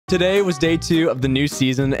Today was day 2 of the new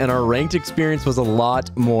season, and our ranked experience was a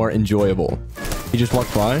lot more enjoyable. You just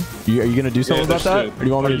walked by? Are you gonna do something about that? Or do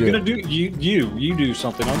you want me to do it? You do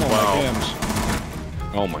something. I'm on my cams.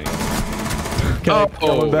 Oh my god. Okay,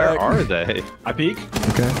 oh, where are they? I peek.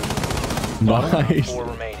 Okay. Nice.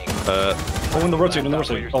 Oh, in the rotate,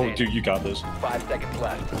 Oh, dude, you got this. 5 seconds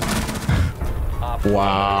left.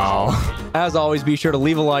 Wow. As always, be sure to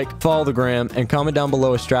leave a like, follow the gram, and comment down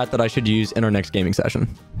below a strat that I should use in our next gaming session.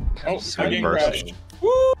 Oh, game crash.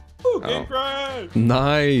 Woo! Game crash.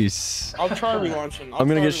 Nice. I'll try relaunching. I'm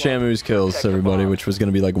gonna get Shamu's kills, everybody, which was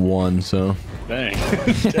gonna be like 1, so. Dang.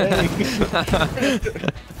 Dang.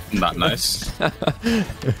 Not nice.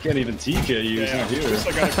 Can't even TK you. Yeah, He's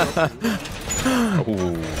not here.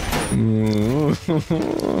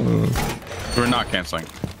 We're not canceling.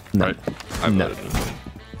 No. Right? I voted.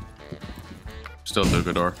 Still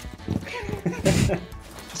Dugador.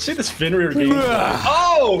 See this fenrir game.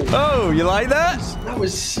 Oh, you like that? That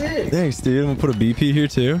was sick. Thanks, dude. I'm gonna put a BP here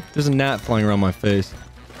too. There's a gnat flying around my face.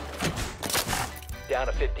 Down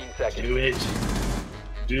to 15 seconds. Do it.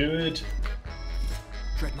 Do it.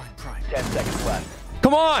 10 seconds left.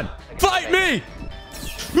 Come on! Fight me!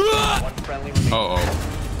 One friendly remaining. Uh-oh.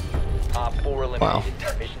 Op 4 eliminated. Wow.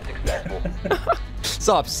 Mission successful.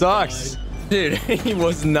 Stop sucks. Dude, he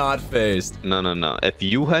was not phased. No. If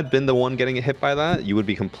you had been the one getting hit by that, you would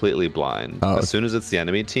be completely blind. Oh. As soon as it's the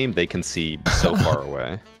enemy team, they can see so far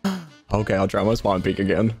away. Okay, I'll try my spawn peek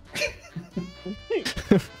again.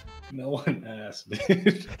 No one asked,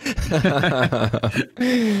 dude. Let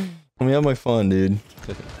me have my fun, dude.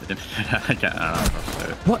 I don't know.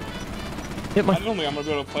 What? Hit my... I don't think I'm gonna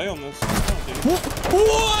be able to play on this.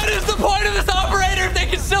 What is the point of this operator if they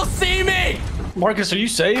can still see me? Marcus, are you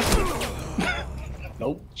safe?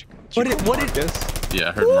 Nope. What did... Yeah,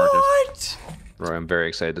 I heard Marcus. What? Roy, I'm very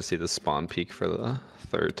excited to see the spawn peak for the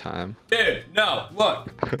 3rd time. Dude, no, look.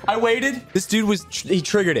 I waited. This dude was... He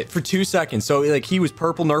triggered it for 2 seconds. So, like, he was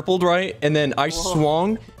purple nurpled, right? And then I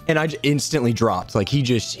swung, and I instantly dropped. Like, he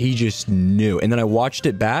just knew. And then I watched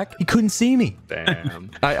it back. He couldn't see me. Damn.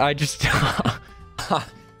 I just... I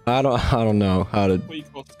don't know how to... What you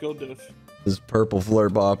call skill diff. This purple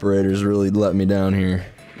flurp operator's really let me down here.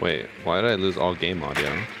 Wait, why did I lose all game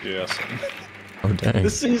audio? Yes. Oh, dang.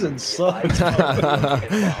 This season sucks.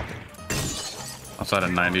 Outside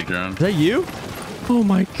of 90 drone. Is that you? Oh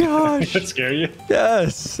my gosh. That scare you?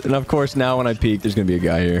 Yes. And of course, now when I peek, there's going to be a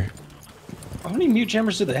guy here. How many mute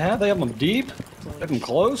jammers do they have? They have them deep? They have them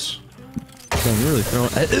close? So I'm really throwing...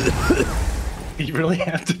 You really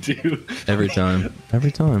have to do... Every time.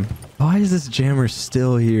 Every time. Why is this jammer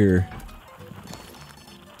still here?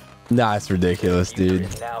 Nah, it's ridiculous, dude.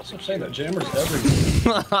 I'm saying that jammer's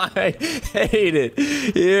everywhere. I hate it.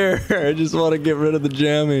 Here, I just want to get rid of the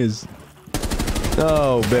jammies.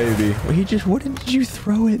 Oh, baby. What did you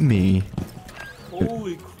throw at me?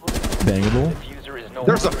 Holy crap. Bangable?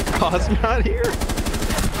 There's a Cosmot here?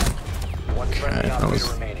 One friendly that operator was-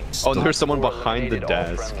 remaining. Oh, there's someone Four behind the eliminated, all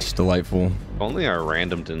desk. friendly. It's delightful. If only our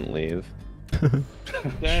random didn't leave.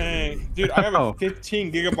 Dang. Dude, I have a 15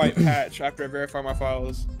 gigabyte patch after I verify my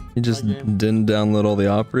files. You just My game. didn't download all the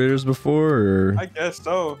operators before, or? I guess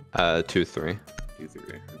so. 2-3.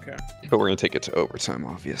 2-3. Okay. But we're gonna take it to overtime,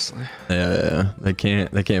 obviously. Yeah. They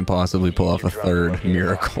can't possibly pull off a 3rd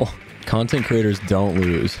miracle. Content creators don't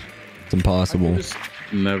lose. It's impossible.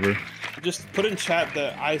 Never. Just put in chat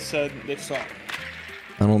that I said they suck.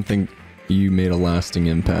 I don't think you made a lasting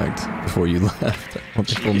impact before you left. I don't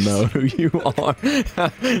think people know who you are.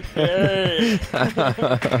 Hey.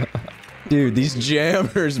 Dude, these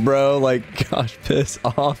jammers, bro, like, gosh, piss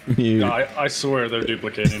off me. No, I swear they're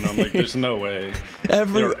duplicating them. Like, there's no way.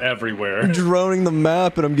 They're everywhere. I'm droning the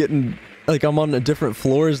map and I'm getting, like, I'm on a different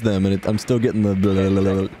floor as them and I'm still getting the blah, blah,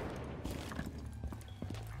 blah, blah.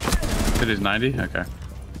 It is 90? Okay.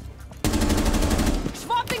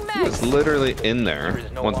 It's literally in there.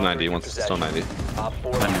 One's 90, one's still 90. Op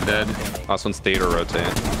 4 90 dead. Last one's stayed or rotate.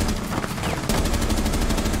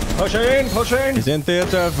 Pushing! He's in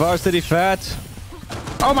theater, varsity fat.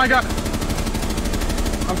 Oh my god!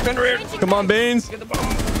 I'm fenrir. Come on, Beans. He's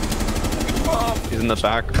in the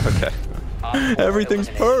back. Okay. Everything's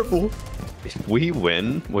purple. If we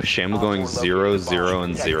win with Shamu going 0, 0,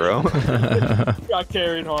 and 0. Got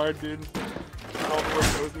carried hard, dude. All the work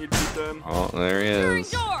that was needed to be done. Oh, there he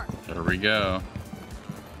is. There we go.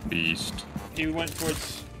 Beast. He went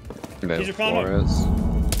towards. There He's your counter. Flores.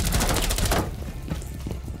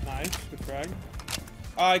 Nice, good frag.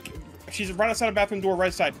 She's right outside the bathroom door,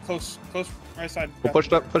 right side, close, right side. Oh,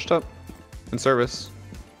 pushed up. In service.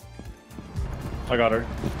 I got her.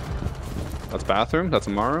 That's bathroom. That's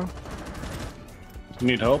Amaro.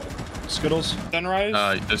 Need help? Skittlz?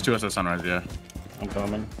 Sunrise. There's 2 us at sunrise, yeah. I'm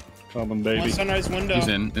coming. Coming, baby. One sunrise window. He's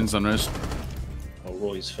in sunrise. Oh,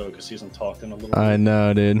 Roy's focused. He hasn't talked in a little bit. I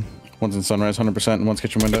know, dude. One's in sunrise, 100%, and one's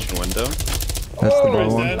kitchen window. Kitchen window. That's the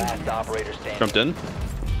ball one. Last operator standing. Jumped in.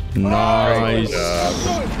 Nice.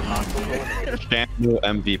 Shamu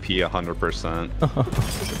MVP 100%.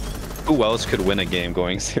 Who else could win a game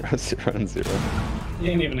going 0-0-0? He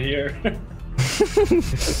ain't even here.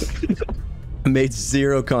 Made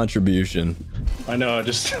 0 contribution. I know,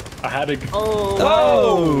 I had to... Oh!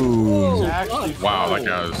 Wow, that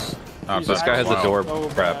guy was... This guy has a door so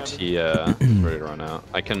prepped. He ready to run out.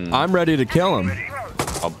 I'm ready to kill him.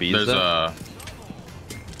 I'll beat There's it.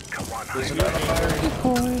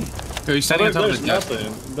 He's standing on top of There's the desk.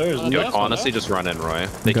 nothing. There's Yo, nothing. honestly, just run in, Roy.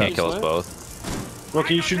 They Okay. can't kill us both. Bro,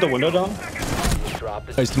 can you shoot the window down? Drop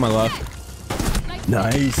the Nice to my left.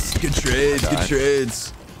 Nice. Good trades. Good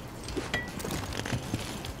trades.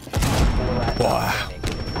 Wow.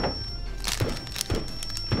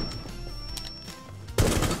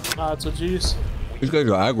 It's a G's. These guys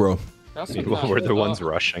are aggro. Meanwhile, we're the ones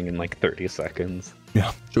rushing in like 30 seconds.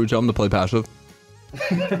 Yeah. Should we tell them to play passive?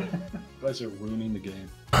 You guys are ruining the game.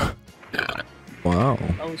 Wow.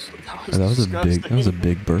 That was a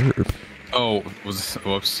big burp. Oh,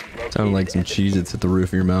 whoops. Sounded like some Cheez-Its at the roof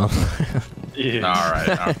of your mouth. Yeah. Alright,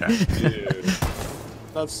 okay. Dude.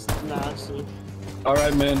 That's nasty. All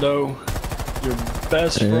right, Mando. Your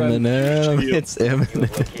best friend. Eminem. It's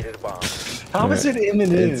Eminem. located a bomb. How is it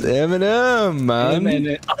Eminem? It's Eminem,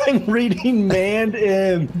 man. I'm reading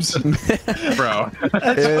Mand-M's. Bro.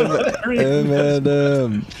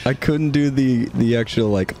 Eminem. I couldn't do the actual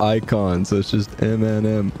like icon, so it's just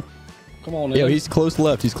Eminem. Come on, Yo, he's close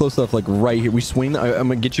left. He's close left, like right here. We swing. I'm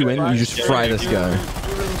gonna get you in. You just fry this guy.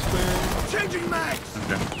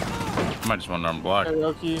 Okay. I might just want to arm block.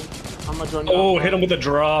 Karaoke. I'm gonna join you. Oh, hit him with a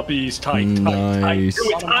drop. He's tight. Nice.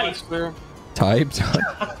 Tight. Type.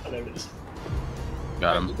 There it is.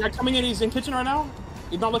 Got him. Guy coming in. He's in kitchen right now.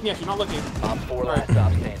 He's not looking at you. Not looking. Op 4 last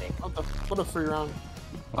stop standing. What a free round.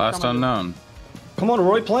 Last unknown. Come on,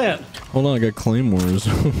 Roy, plant. Hold on, I got claymores.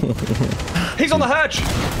 He's on the hatch.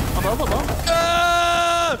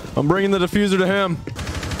 Ah! I'm bringing the diffuser to him.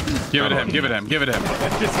 Give it to him. Give it to him. Give it to him.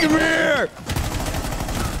 Come here.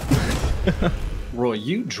 Roy,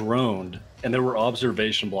 you droned, and there were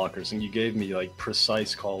observation blockers, and you gave me like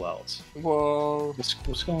precise callouts. Whoa.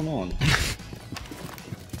 What's going on?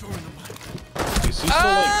 Is he still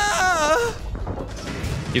like?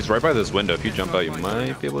 He's right by this window. If you jump out, you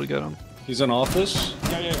might be able to get him. He's in office.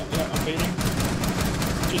 Yeah. I'm baiting.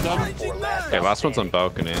 She's done. Okay, last one's on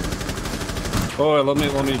balcony. Oh, let me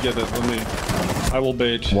get it. I will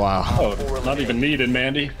bait. Wow. Oh, not even needed,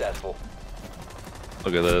 Mandy. Successful.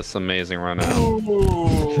 Look at this amazing run out.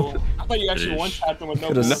 Ooh. I thought you actually one-tapped him with no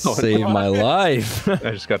Could have saved my life.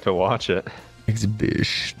 I just got to watch it.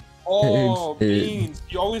 Exhibition. Oh, Beans.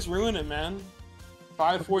 You always ruin it, man.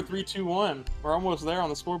 5, 4, 3, 2, 1. We're almost there on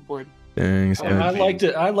the scoreboard. Thanks,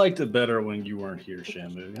 I liked it better when you weren't here,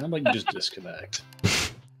 Shamu. How about you just disconnect?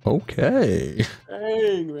 Okay.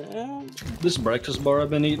 Hey, man. This breakfast bar I've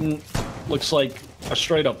been eating looks like a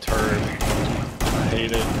straight up turd. I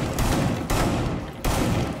hate it.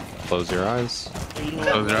 Close your eyes.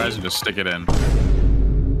 Close your eyes and just stick it in.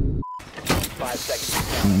 5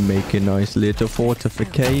 seconds. Make a nice little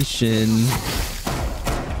fortification.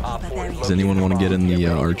 Op 4 is Does anyone want to get in the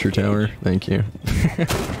archer tower? Thank you.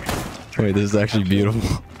 Wait, this is actually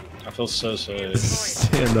beautiful. I feel so safe.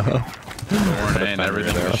 Stand up. Born in,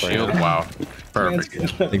 everything with shield. Wow.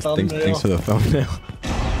 Perfect. Thanks for the thumbnail.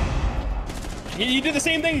 He did the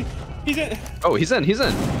same thing. He's in. Oh, he's in.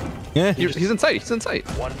 Yeah. He's in sight. He's in sight.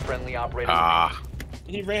 one friendly operator. Ah.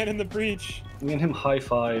 He ran in the breach. Me and him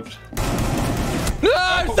high-fived.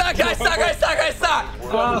 No, suck!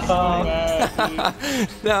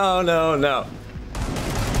 No.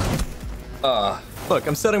 Look,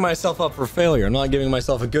 I'm setting myself up for failure. I'm not giving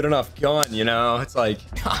myself a good enough gun, you know? It's like,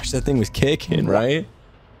 gosh, that thing was kicking, right?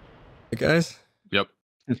 Hey, guys? Yep.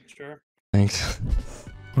 Sure. Thanks.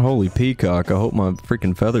 Holy peacock, I hope my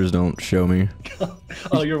freaking feathers don't show me.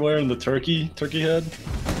 Oh, you're wearing the turkey head?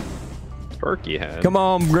 Turkey head. Come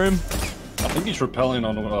on, Grim. I think he's repelling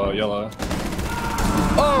on yellow.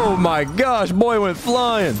 Oh my gosh, boy went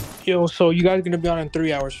flying. Yo, so you guys are gonna be on in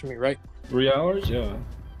 3 hours for me, right? 3 hours? Yeah.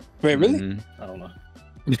 Wait, really? Mm-hmm. I don't know.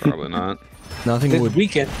 Probably not. Nothing This would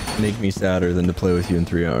weekend. make me sadder than to play with you in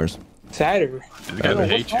 3 hours. Saturday. The guy that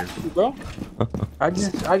hates you. Bro. I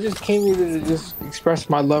just came here to just express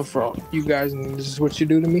my love for all you guys, and this is what you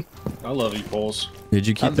do to me. I love you, Poles. Did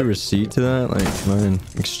you keep the receipt to that? Like, can I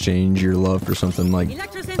exchange your love for something like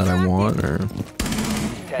that I want, or?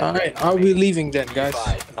 10 Alright, are we leaving then, guys?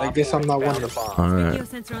 I guess I'm not one of them. All right.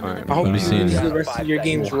 I hope Let me you see lose you. the rest of your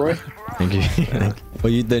games, Roy. Thank you.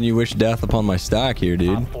 Well, then you wish death upon my stack here,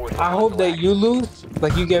 dude. I hope that you lose,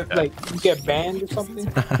 like you get banned or something.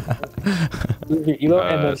 Lose your elo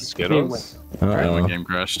and then they win. Skittles? Alright, my game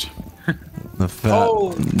crashed. The fat.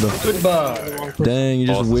 Oh, Goodbye. Dang, you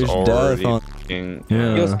just Boss is wish death already on. fucking-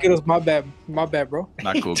 Yeah. Yo, Skittlz, my bad, bro.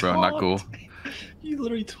 Not cool, bro. Not cool. You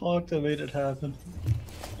literally talked and made it happen.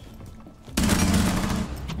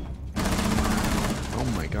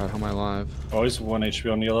 Oh my god, how am I alive? Oh, he's 1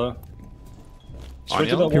 HP on yellow. Straight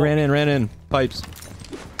to yellow? that He wall. ran in. Pipes.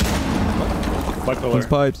 By pillar. Those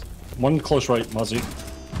pipes. One close right, Muzzy.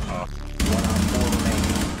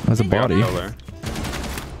 That's a body. Color.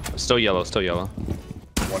 Still yellow, still yellow.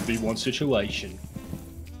 1v1 situation.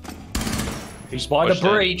 He's by Pushed the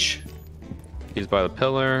in. breach. He's by the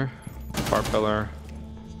pillar. Far pillar.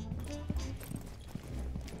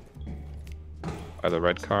 By the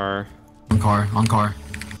red car. On car.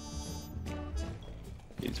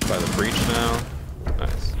 He's by the breach now.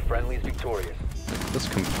 Nice. Friendly's victorious. This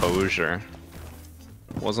composure.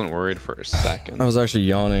 Wasn't worried for a second. I was actually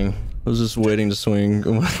yawning. I was just waiting to swing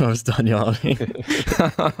when I was done yawning.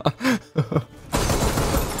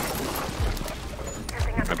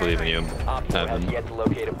 I believe in you, Op 4 has Evan. yet to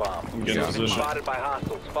locate a bomb. I'm getting position. Spotted by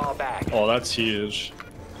hostiles. Fall back. Oh, that's huge.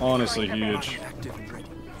 Honestly, huge. You're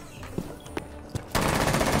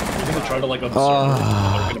gonna try to like observe.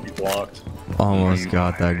 They're gonna be blocked. Almost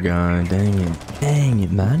got that guy. Dang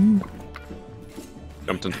it, man.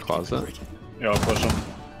 Jumped into closet. Yeah, I'll push him.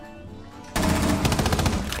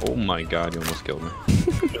 Oh my god, you almost killed me.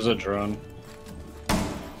 There's a drone.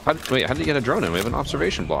 Wait, how did you get a drone in? We have an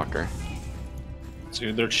observation blocker.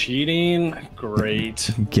 Dude, they're cheating. Great.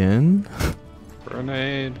 Again?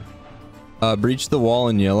 Grenade. Breach the wall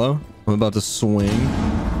in yellow. I'm about to swing.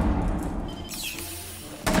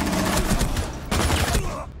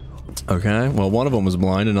 Okay, well, one of them was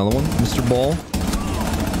blind. Another one, Mr. Ball.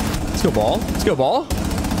 Let's go, Ball. Let's go, Ball.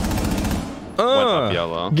 Went up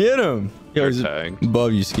yellow. Get him. Yo, You're he's tagged.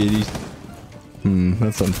 above you, Skitties.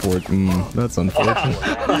 That's unfortunate. That's unfortunate.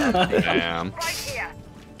 Damn.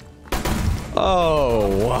 Oh,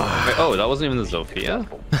 wow. Wait, oh, that wasn't even the Zofia?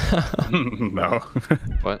 No.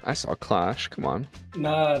 What? I saw Clash. Come on.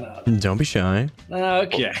 Nah. Don't be shy.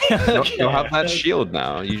 Okay. You'll have that shield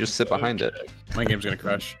now. You just sit behind it. My game's gonna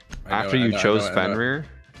crash. I know After it, you chose I know. Fenrir,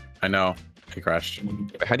 I know. It crashed.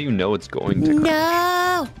 how do you know it's going to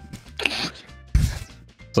crash?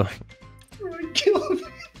 Sorry.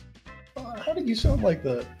 How did you sound like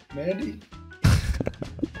that, Mandy?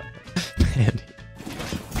 Andy.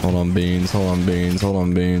 Hold on, beans. Hold on, beans. Hold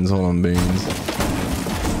on, beans. Hold on, beans.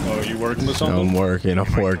 Oh, you working with No, something? I'm working.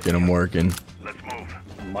 I'm working. I'm working.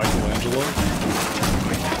 Michelangelo?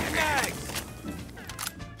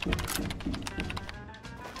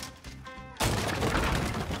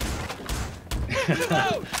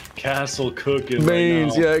 Castle cooking.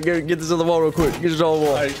 Beans. Right now. Yeah, get this on the wall real quick. Get this on the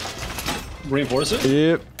wall. I reinforce it?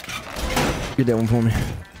 Yep. Get that one for me.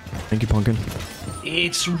 Thank you, Pumpkin.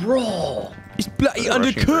 It's raw. He's bloody Rushing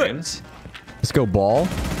undercooked. brains. Let's go, Ball.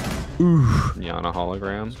 Ooh. Yana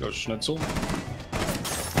hologram. Go Schnitzel.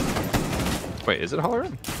 Wait, is it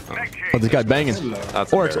hologram? Oh, this guy banging.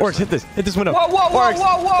 That's Oryx, hit this. Hit this window. Whoa, Oryx,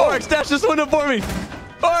 Oryx, dash this window for me.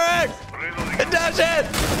 Oryx! Dash it!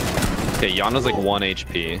 Okay, Yana's like 1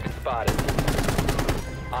 HP. Spotted.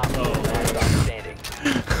 Op 4 last stop standing.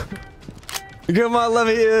 Come on, let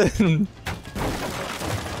me in.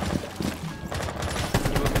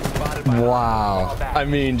 Spotted by Wow. Fall back. I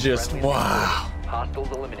mean, just wow.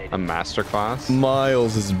 Hostiles eliminated. A masterclass.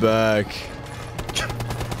 Miles is back.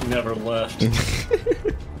 Never left.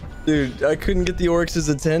 Dude, I couldn't get the Oryx's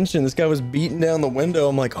attention. This guy was beating down the window.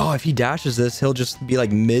 I'm like, oh, if he dashes this, he'll just be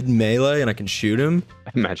like mid melee and I can shoot him.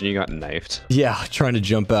 Imagine you got knifed. Yeah, trying to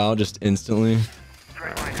jump out just instantly.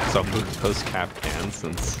 So post cap can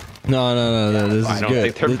since. No, this I is don't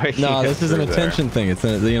good. think they're making No, it this is an through there. attention thing. It's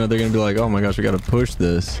they're gonna be like, oh my gosh, we gotta push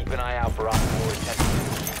this. Keep an eye out for Op 4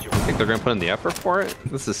 I think they're gonna put in the effort for it.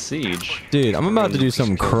 This is Siege. Dude, I'm about to do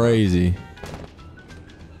something crazy.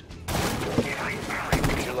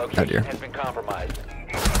 Your Oh dear. location has been compromised.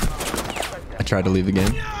 I tried to leave the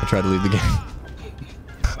game.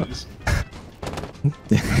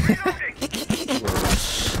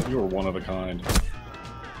 You were one of a kind.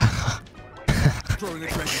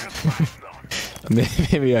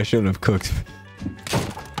 Maybe I shouldn't have cooked.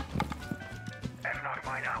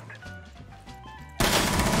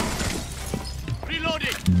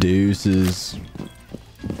 Deuces.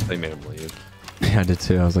 They made him leave. Yeah, I did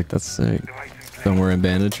too. I was like, that's sick. Then we're in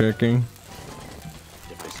bandit tricking.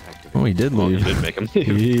 Oh, he did leave. You did make him leave.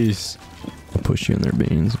 Jeez. I'll push you in there,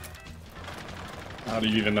 Beans. How do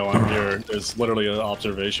you even know I'm here? There's literally an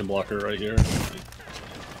observation blocker right here.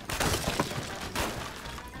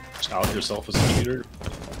 Just out yourself as a cheater.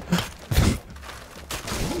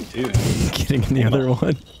 Dude. Getting in the other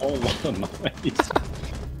one. Oh, what a nice.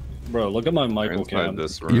 Bro, look at my Michael cam.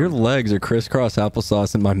 This room. Your legs are crisscross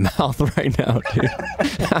applesauce in my mouth right now, dude.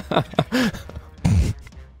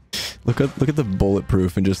 Look at the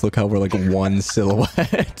bulletproof and just look how we're like one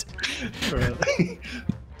silhouette.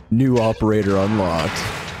 New operator unlocked.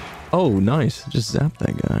 Oh, nice. Just zap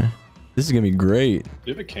that guy. This is gonna be great. Do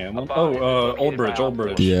you have a cam? Oh, old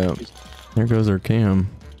bridge. Yeah. There goes our cam.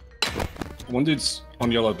 One dude's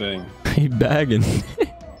on yellow thing. He bagging.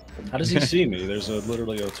 How does he see me? There's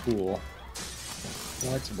literally a tool.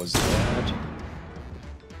 What was that?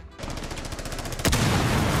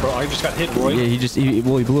 Bro, I just got hit, Roy. Yeah, he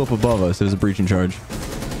blew up above us. It was a breaching charge.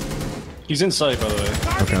 He's in sight, by the way.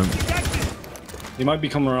 Okay. He might be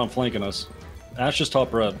coming around flanking us. Ash is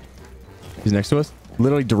top red. He's next to us.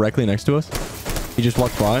 Literally directly next to us. He just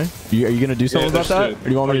walked by. Are you gonna do something about that? Or do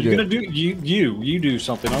you want me to do it? You do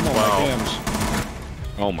something. I'm on my cams.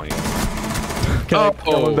 Oh my god.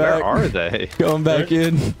 Okay, going back. Where are they? Going back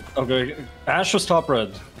in. Okay, Ash was top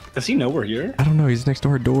red. Does he know we're here? I don't know. He's next to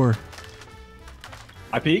our door.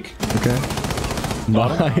 I peek. Okay.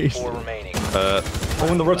 Nice. 4 remaining. Oh,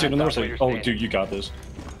 in the rotate, Oh, dude, you got this.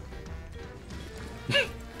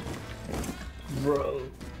 Bro.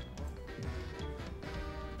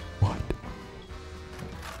 What?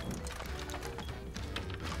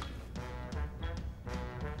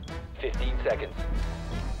 Seconds.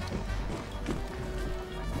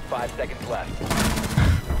 5 seconds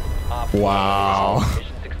left. Wow.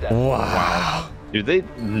 Mission successful. Wow. Do they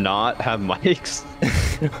not have mics?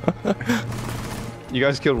 You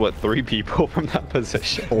guys killed what, 3 people from that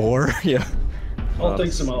position? Or yeah. I'll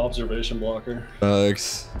take some observation blocker.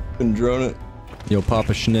 Alex, can drone it. Yo,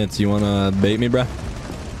 Papa Schnitz, you wanna bait me, bruh?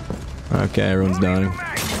 Okay, everyone's dying.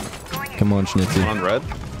 Come on, Schnitzy. One on red.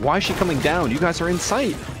 Why is she coming down? You guys are in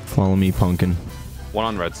sight. Follow me, pumpkin. One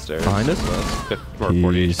on red stairs. Behind us? 40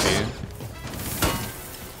 Jeez. HP.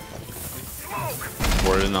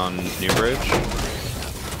 Warden on New Bridge.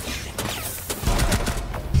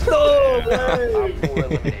 Op 4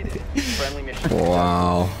 eliminated. Friendly mission.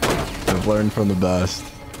 Wow. I've learned from the best.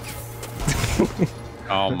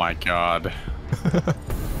 Oh my god.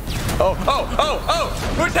 Oh!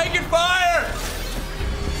 We're taking fire!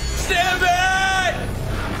 Stand back!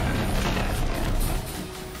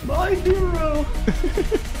 My hero!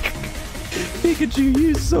 Pikachu,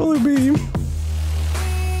 use solar beam.